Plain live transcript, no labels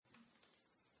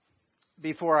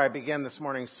Before I begin this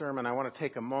morning's sermon, I want to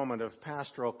take a moment of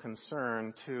pastoral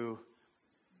concern to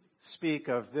speak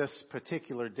of this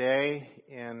particular day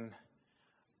in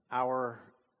our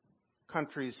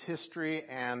country's history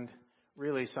and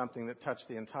really something that touched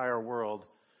the entire world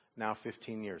now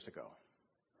 15 years ago.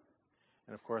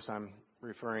 And of course, I'm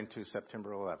referring to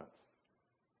September 11th,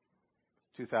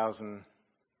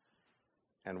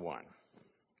 2001.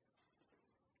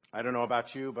 I don't know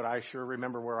about you, but I sure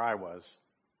remember where I was.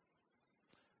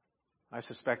 I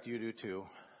suspect you do too.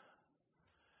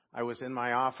 I was in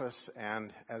my office,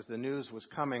 and as the news was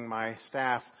coming, my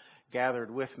staff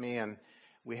gathered with me, and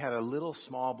we had a little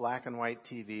small black and white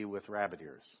TV with rabbit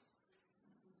ears.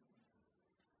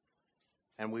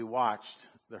 And we watched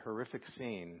the horrific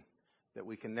scene that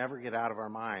we can never get out of our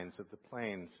minds of the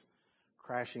planes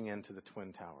crashing into the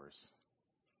Twin Towers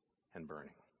and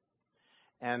burning.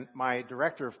 And my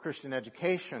director of Christian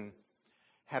education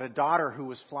had a daughter who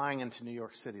was flying into New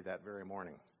York City that very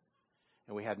morning.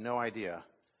 And we had no idea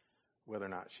whether or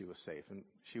not she was safe. And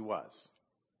she was.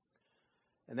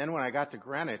 And then when I got to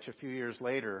Greenwich a few years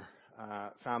later,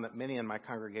 found that many in my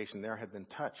congregation there had been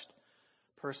touched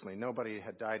personally. Nobody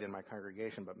had died in my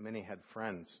congregation, but many had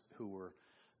friends who were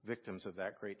victims of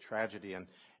that great tragedy.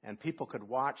 And people could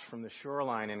watch from the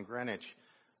shoreline in Greenwich,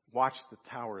 watch the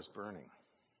towers burning.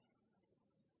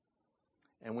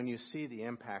 And when you see the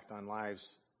impact on lives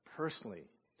personally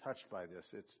touched by this,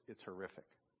 it's horrific.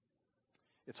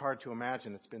 It's hard to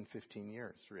imagine it's been 15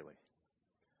 years, really.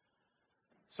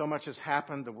 So much has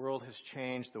happened. The world has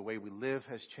changed. The way we live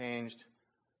has changed.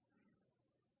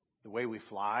 The way we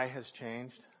fly has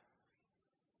changed.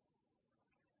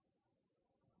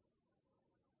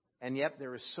 And yet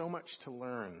there is so much to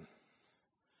learn.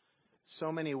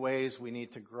 So many ways we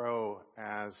need to grow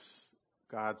as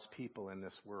God's people in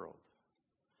this world.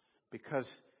 Because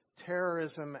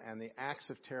terrorism and the acts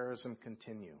of terrorism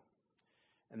continue.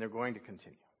 And they're going to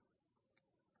continue.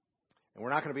 And we're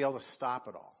not going to be able to stop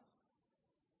it all.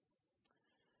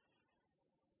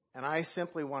 And I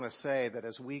simply want to say that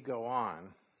as we go on,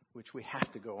 which we have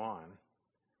to go on,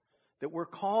 that we're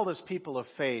called as people of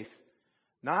faith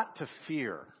not to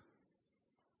fear,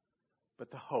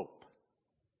 but to hope,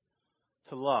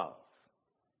 to love,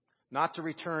 not to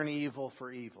return evil for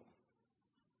evil,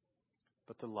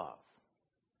 but to love,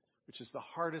 which is the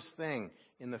hardest thing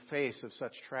in the face of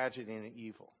such tragedy and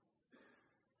evil.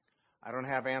 I don't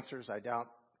have answers. I doubt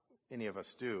any of us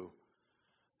do.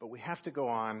 But we have to go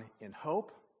on in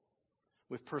hope,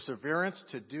 with perseverance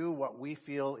to do what we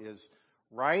feel is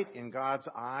right in God's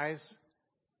eyes,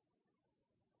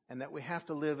 and that we have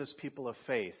to live as people of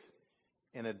faith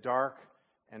in a dark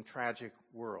and tragic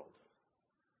world.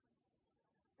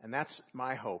 And that's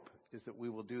my hope, is that we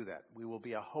will do that. We will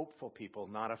be a hopeful people,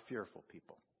 not a fearful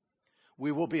people.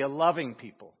 We will be a loving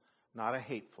people, not a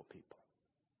hateful people.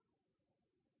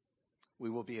 We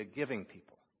will be a giving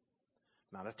people,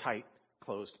 not a tight,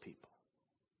 closed people.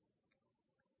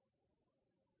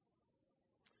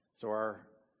 So our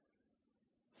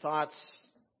thoughts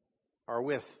are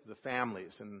with the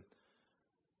families and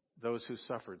those who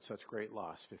suffered such great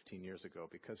loss 15 years ago,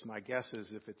 because my guess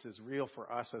is if it's as real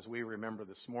for us as we remember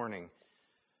this morning,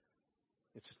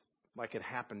 it's like it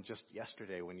happened just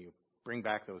yesterday when you bring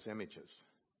back those images.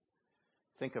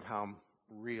 Think of how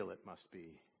real it must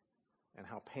be and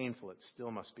how painful it still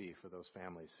must be for those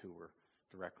families who were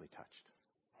directly touched.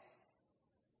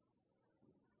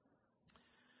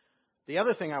 The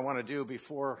other thing I want to do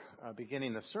before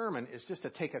beginning the sermon is just to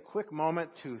take a quick moment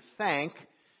to thank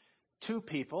two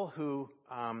people who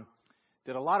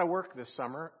did a lot of work this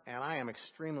summer, and I am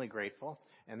extremely grateful.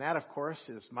 And that, of course,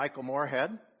 is Michael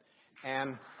Moorhead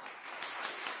and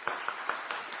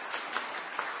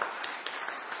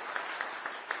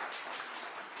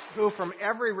who, from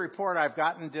every report I've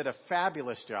gotten, did a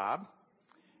fabulous job.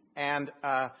 And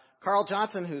Carl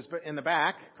Johnson, who's in the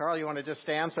back. Carl, you want to just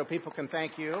stand so people can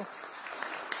thank you?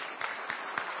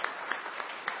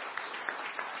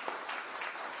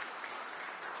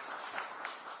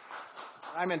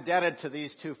 I'm indebted to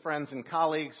these two friends and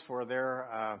colleagues for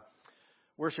their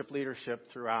worship leadership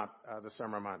throughout the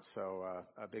summer months. So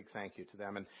a big thank you to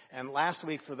them. And last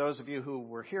week, for those of you who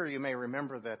were here, you may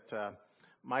remember that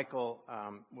Michael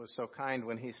was so kind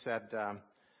when he said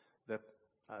that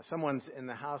someone's in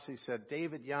the house. He said,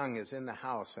 David Young is in the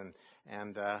house.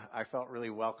 And I felt really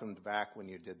welcomed back when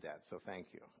you did that. So thank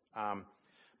you.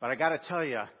 But I got to tell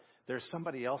you, there's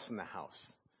somebody else in the house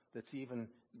that's even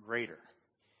greater,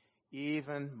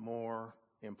 even more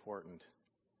important.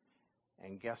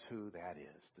 And guess who that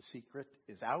is? The secret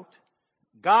is out.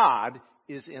 God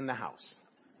is in the house.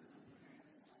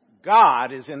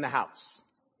 God is in the house.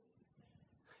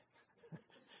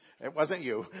 It wasn't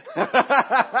you.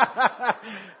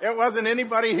 It wasn't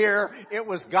anybody here. It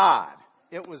was God.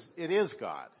 It is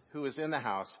God who is in the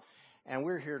house, and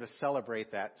we're here to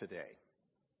celebrate that today.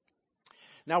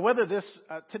 Now, whether this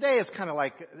today is kind of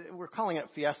like, we're calling it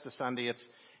Fiesta Sunday.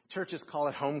 Churches call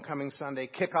it Homecoming Sunday,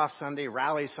 Kickoff Sunday,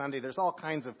 Rally Sunday. There's all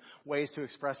kinds of ways to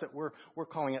express it. We're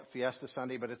calling it Fiesta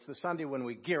Sunday, but it's the Sunday when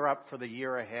we gear up for the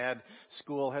year ahead.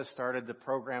 School has started, the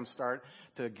programs start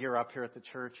to gear up here at the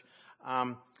church.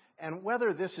 And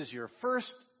whether this is your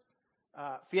first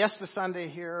Fiesta Sunday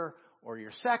here, or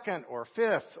your second, or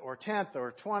 5th, or 10th,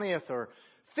 or 20th, or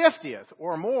 50th,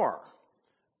 or more,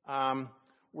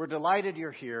 we're delighted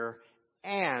you're here,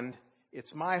 and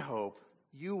it's my hope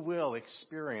you will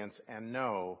experience and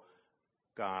know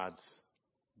God's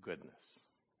goodness.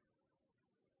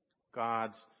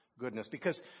 God's goodness.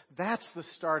 Because that's the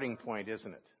starting point,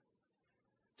 isn't it?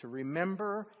 To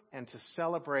remember and to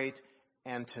celebrate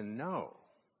and to know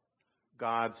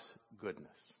God's goodness.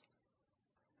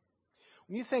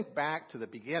 When you think back to the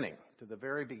beginning, to the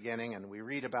very beginning, and we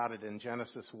read about it in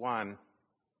Genesis 1,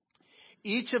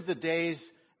 each of the days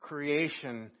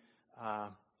creation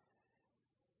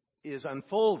is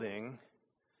unfolding.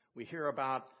 We hear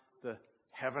about the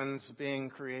heavens being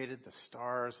created, the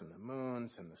stars and the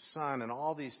moons and the sun and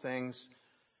all these things.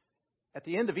 At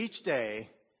the end of each day,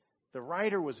 the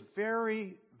writer was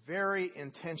very, very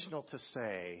intentional to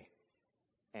say,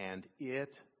 and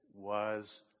it was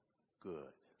good.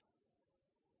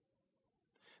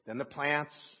 Then the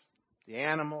plants, the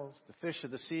animals, the fish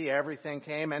of the sea, everything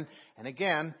came. And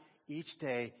again, each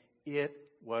day, it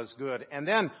was good. And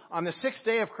then on the sixth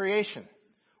day of creation,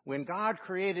 when God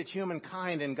created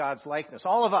humankind in God's likeness,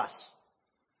 all of us,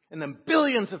 and the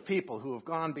billions of people who have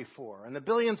gone before, and the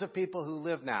billions of people who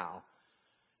live now,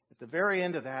 at the very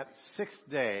end of that sixth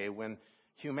day, when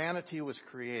humanity was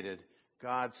created,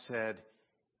 God said,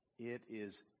 it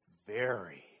is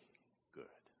very good.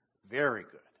 Very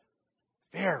good.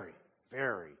 Very,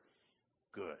 very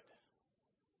good.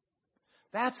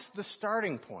 That's the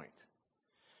starting point.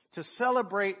 To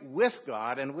celebrate with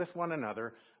God and with one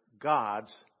another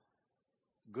God's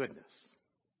goodness.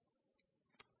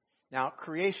 Now,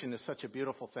 creation is such a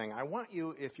beautiful thing. I want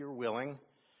you, if you're willing,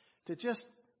 to just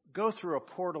go through a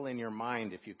portal in your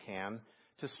mind, if you can,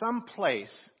 to some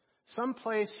place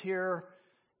here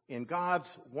in God's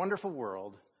wonderful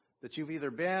world that you've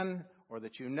either been or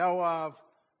that you know of,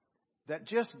 that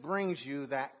just brings you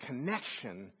that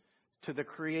connection to the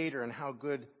Creator and how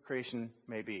good creation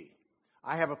may be.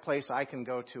 I have a place I can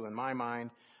go to in my mind,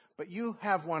 but you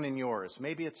have one in yours.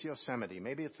 Maybe it's Yosemite.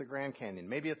 Maybe it's the Grand Canyon.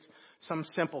 Maybe it's some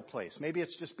simple place. Maybe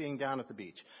it's just being down at the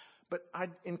beach. But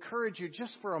I'd encourage you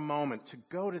just for a moment to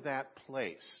go to that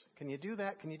place. Can you do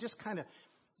that? Can you just kind of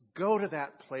go to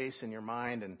that place in your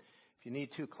mind? And if you need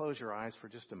to, close your eyes for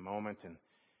just a moment and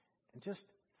just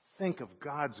think of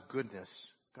God's goodness,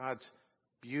 God's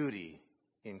beauty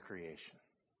in creation.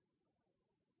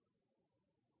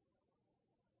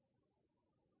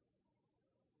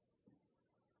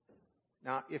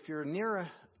 Now, if you're near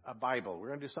a Bible, we're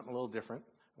going to do something a little different.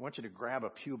 I want you to grab a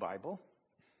pew Bible.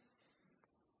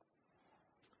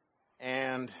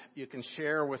 And you can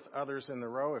share with others in the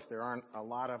row if there aren't a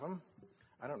lot of them.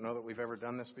 I don't know that we've ever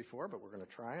done this before, but we're going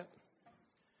to try it.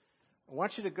 I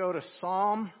want you to go to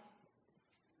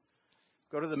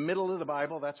go to the middle of the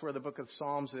Bible. That's where the book of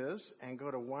Psalms is. And go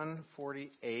to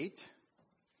 148.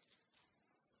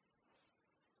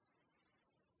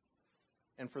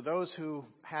 And for those who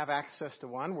have access to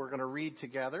one, we're going to read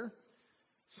together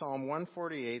Psalm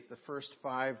 148, the first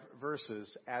 5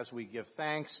 verses, as we give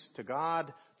thanks to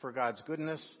God for God's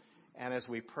goodness and as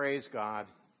we praise God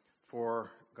for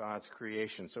God's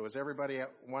creation. So is everybody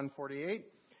at 148?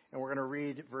 And we're going to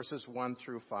read verses 1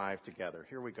 through 5 together.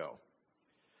 Here we go.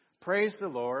 Praise the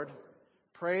Lord.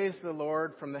 Praise the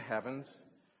Lord from the heavens.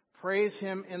 Praise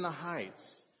Him in the heights.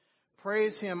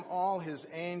 Praise Him, all His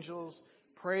angels.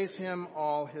 Praise Him,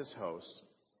 all His hosts.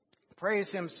 Praise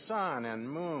Him, sun and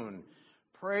moon.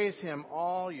 Praise Him,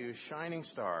 all you shining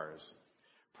stars.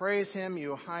 Praise Him,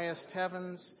 you highest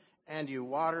heavens, and you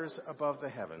waters above the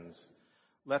heavens.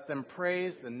 Let them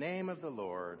praise the name of the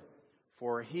Lord,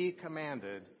 for He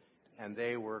commanded, and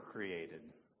they were created.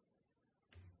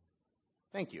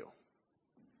 Thank you.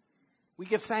 We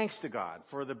give thanks to God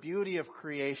for the beauty of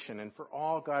creation and for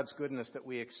all God's goodness that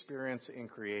we experience in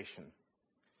creation.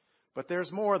 But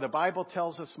there's more. The Bible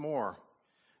tells us more.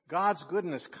 God's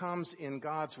goodness comes in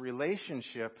God's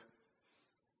relationship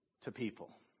to people.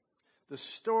 The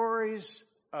stories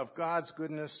of God's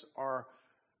goodness are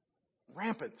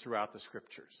rampant throughout the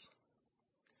Scriptures.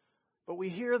 But we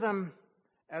hear them,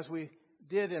 as we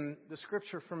did in the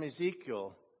Scripture from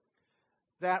Ezekiel,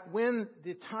 that when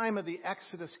the time of the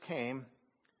Exodus came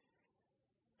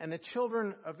and the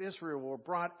children of Israel were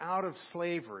brought out of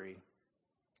slavery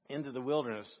into the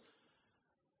wilderness,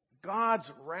 God's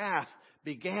wrath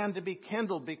began to be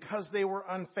kindled because they were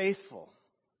unfaithful.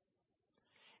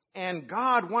 And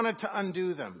God wanted to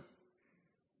undo them.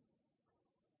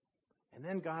 And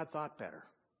then God thought better.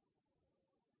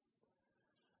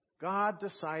 God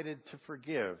decided to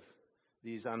forgive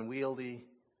these unwieldy,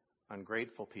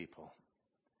 ungrateful people.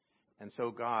 And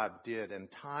so God did, and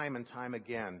time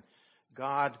again,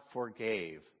 God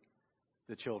forgave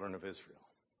the children of Israel.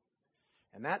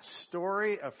 And that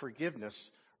story of forgiveness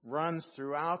runs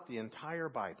throughout the entire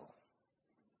Bible.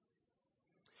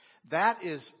 That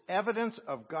is evidence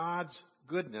of God's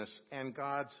goodness and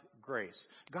God's grace.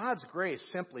 God's grace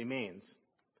simply means,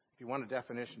 if you want a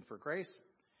definition for grace,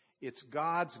 it's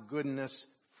God's goodness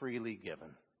freely given.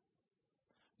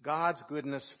 God's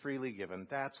goodness freely given.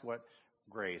 That's what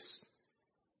grace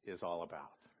is all about.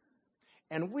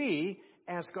 And we,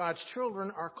 as God's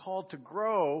children, are called to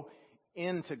grow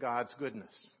into God's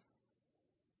goodness.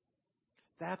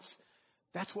 That's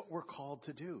what we're called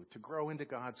to do, to grow into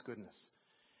God's goodness.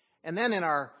 And then in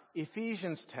our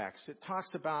Ephesians text, it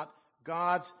talks about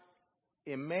God's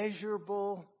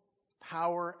immeasurable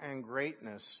power and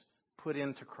greatness put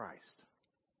into Christ.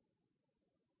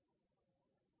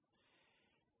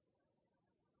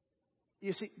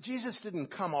 You see, Jesus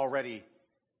didn't come already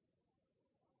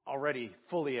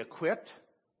fully equipped.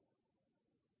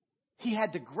 He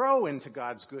had to grow into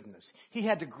God's goodness. He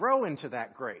had to grow into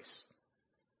that grace.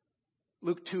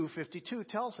 Luke 2:52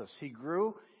 tells us he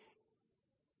grew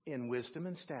in wisdom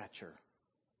and stature.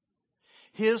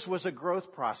 His was a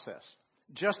growth process,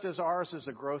 just as ours is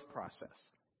a growth process.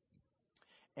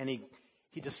 And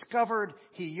he discovered,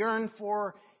 he yearned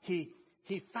for, he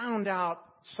found out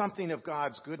something of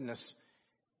God's goodness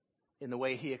in the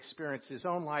way he experienced his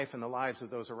own life and the lives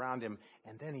of those around him.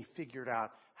 And then he figured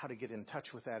out how to get in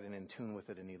touch with that and in tune with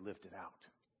it, and he lived it out.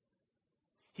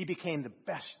 He became the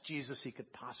best Jesus he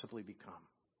could possibly become.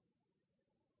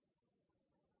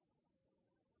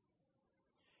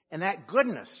 And that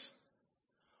goodness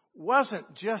wasn't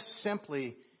just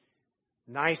simply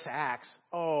nice acts.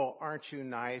 Oh, aren't you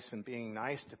nice, and being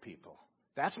nice to people.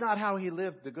 That's not how he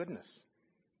lived the goodness.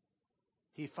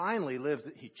 He finally lived,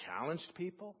 he challenged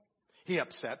people. He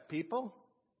upset people.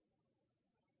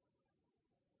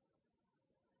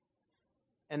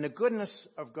 And the goodness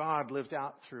of God lived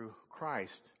out through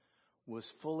Christ was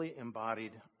fully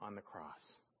embodied on the cross.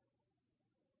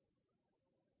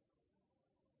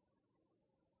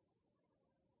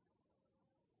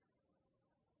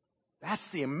 That's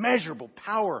the immeasurable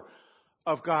power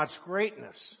of God's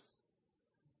greatness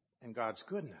and God's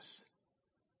goodness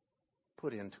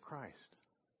put into Christ.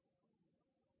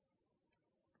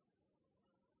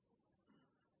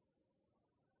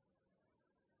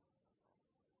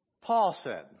 Paul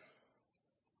said,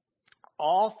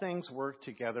 all things work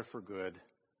together for good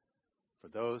for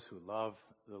those who love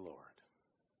the Lord.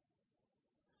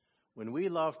 When we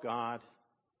love God,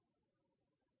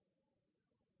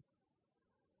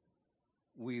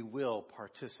 we will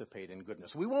participate in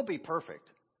goodness. We won't be perfect.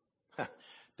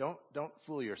 Don't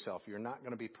fool yourself. You're not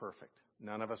going to be perfect.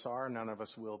 None of us are. None of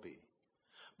us will be.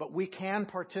 But we can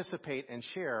participate and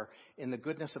share in the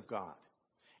goodness of God.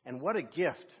 And what a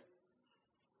gift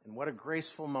and what a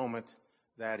graceful moment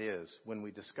that is when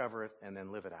we discover it and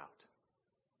then live it out.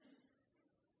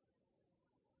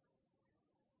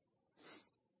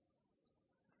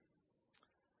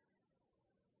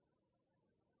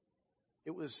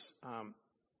 It was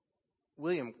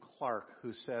William Clark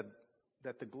who said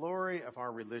that the glory of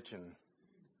our religion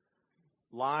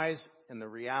lies in the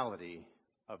reality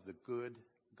of the good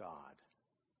God.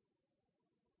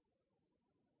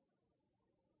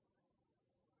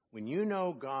 When you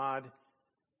know God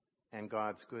and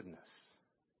God's goodness,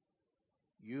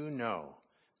 you know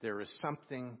there is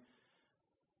something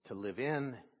to live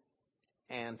in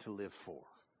and to live for.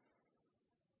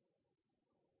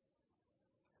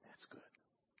 That's good.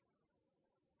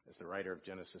 As the writer of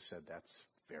Genesis said, that's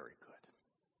very good.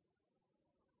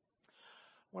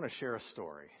 I want to share a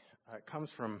story. It comes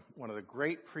from one of the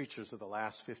great preachers of the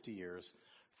last 50 years,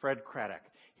 Fred Craddock.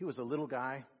 He was a little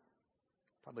guy,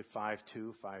 probably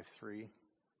 5'2", 5'3",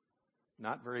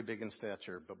 not very big in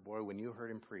stature, but boy, when you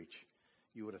heard him preach,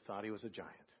 you would have thought he was a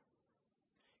giant.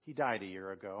 He died a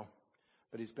year ago,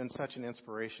 but he's been such an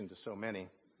inspiration to so many.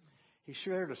 He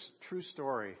shared a true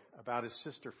story about his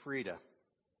sister Frida.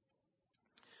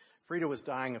 Frida was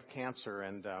dying of cancer,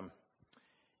 and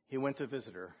he went to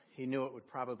visit her. He knew it would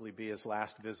probably be his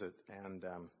last visit, and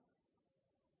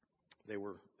they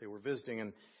were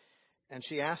visiting, and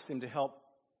she asked him to help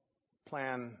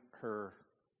plan her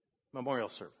memorial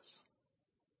service.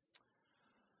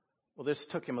 Well, this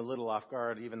took him a little off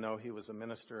guard, even though he was a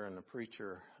minister and a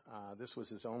preacher. This was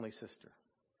his only sister.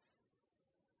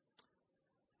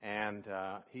 And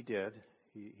he did.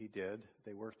 He did.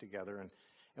 They worked together.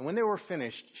 And when they were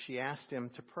finished, she asked him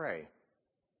to pray.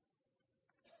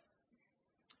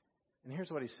 And here's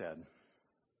what he said.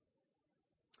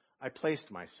 I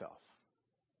placed myself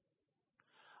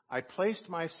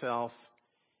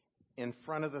in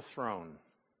front of the throne.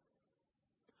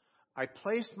 I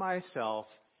placed myself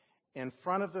in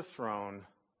front of the throne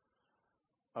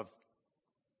of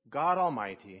God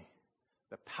Almighty,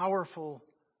 the powerful,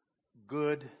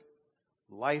 good,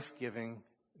 life-giving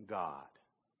God.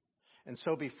 And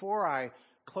so before I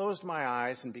closed my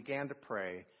eyes and began to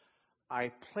pray,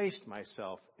 I placed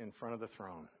myself in front of the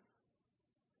throne.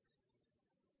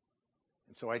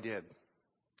 And so I did.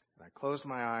 And I closed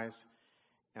my eyes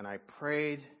and I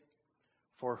prayed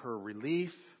for her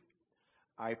relief.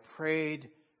 I prayed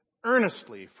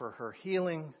earnestly for her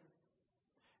healing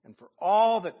and for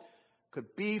all that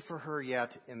could be for her yet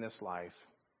in this life.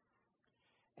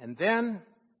 And then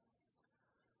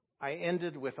I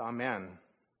ended with Amen,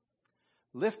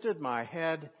 lifted my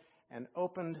head and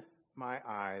opened my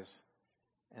eyes,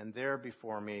 and there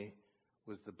before me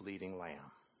was the bleeding lamb.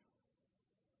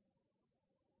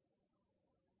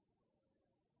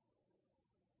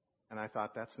 And I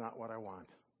thought, that's not what I want.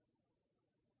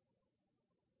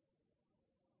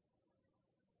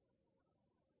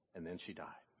 And then she died.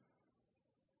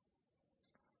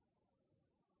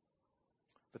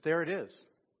 But there it is.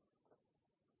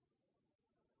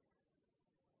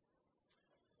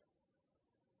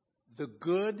 The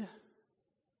good,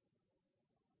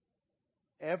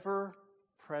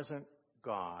 ever-present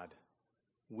God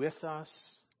with us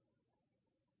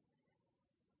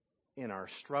in our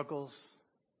struggles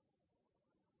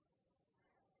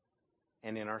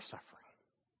and in our suffering.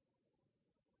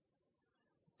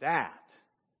 That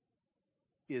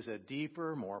is a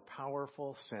deeper, more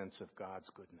powerful sense of God's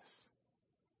goodness.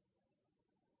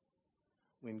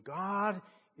 When God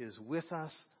is with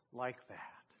us like that,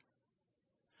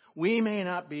 we may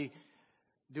not be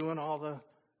doing all the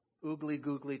oogly,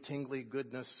 googly, tingly,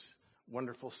 goodness,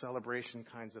 wonderful celebration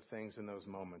kinds of things in those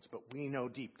moments, but we know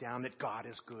deep down that God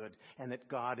is good and that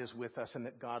God is with us and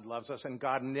that God loves us and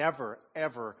God never,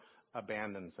 ever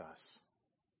abandons us.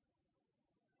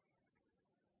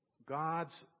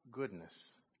 God's goodness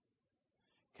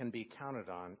can be counted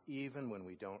on even when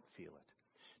we don't feel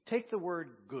it. Take the word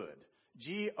good,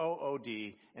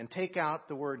 G-O-O-D, and take out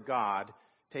the word God,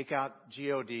 take out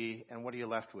G-O-D, and what are you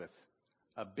left with?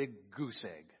 A big goose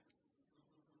egg.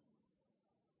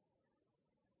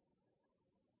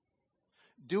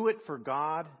 Do it for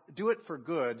God, do it for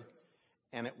good,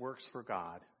 and it works for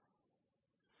God.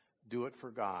 Do it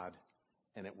for God,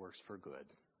 and it works for good.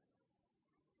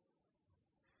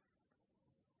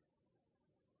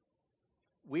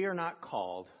 We are not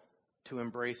called to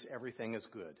embrace everything as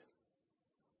good.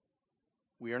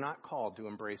 We are not called to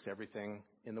embrace everything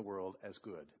in the world as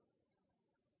good.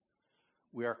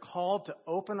 We are called to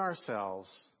open ourselves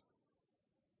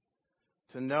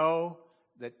to know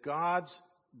that God's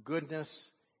goodness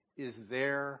is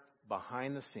there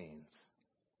behind the scenes,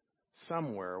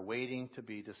 somewhere waiting to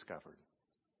be discovered.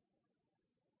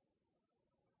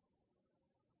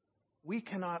 We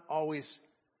cannot always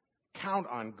count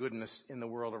on goodness in the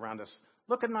world around us.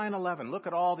 Look at 9/11. Look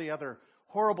at all the other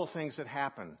horrible things that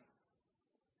happen.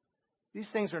 These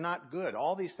things are not good.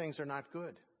 All these things are not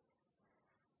good.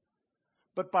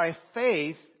 But by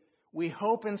faith, we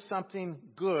hope in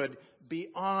something good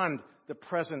beyond the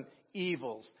present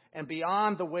evils and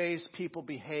beyond the ways people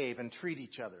behave and treat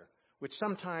each other, which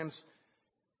sometimes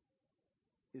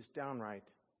is downright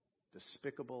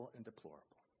despicable and deplorable.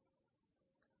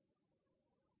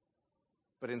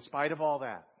 But in spite of all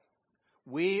that,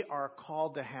 we are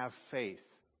called to have faith,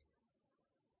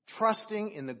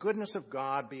 trusting in the goodness of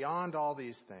God beyond all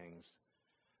these things,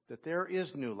 that there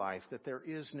is new life, that there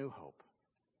is new hope.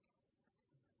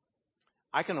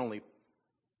 I can only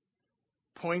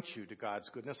point you to God's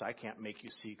goodness. I can't make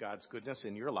you see God's goodness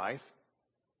in your life.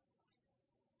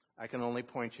 I can only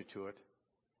point you to it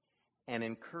and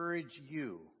encourage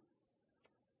you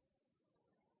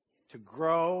to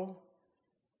grow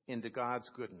into God's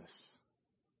goodness,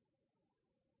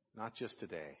 not just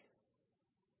today,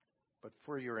 but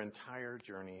for your entire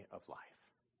journey of life.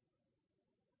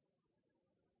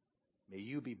 May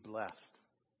you be blessed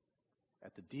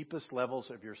at the deepest levels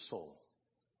of your soul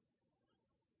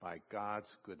by God's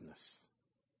goodness,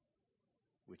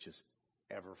 which is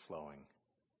ever flowing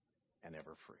and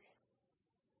ever free.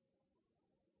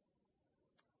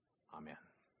 Amen.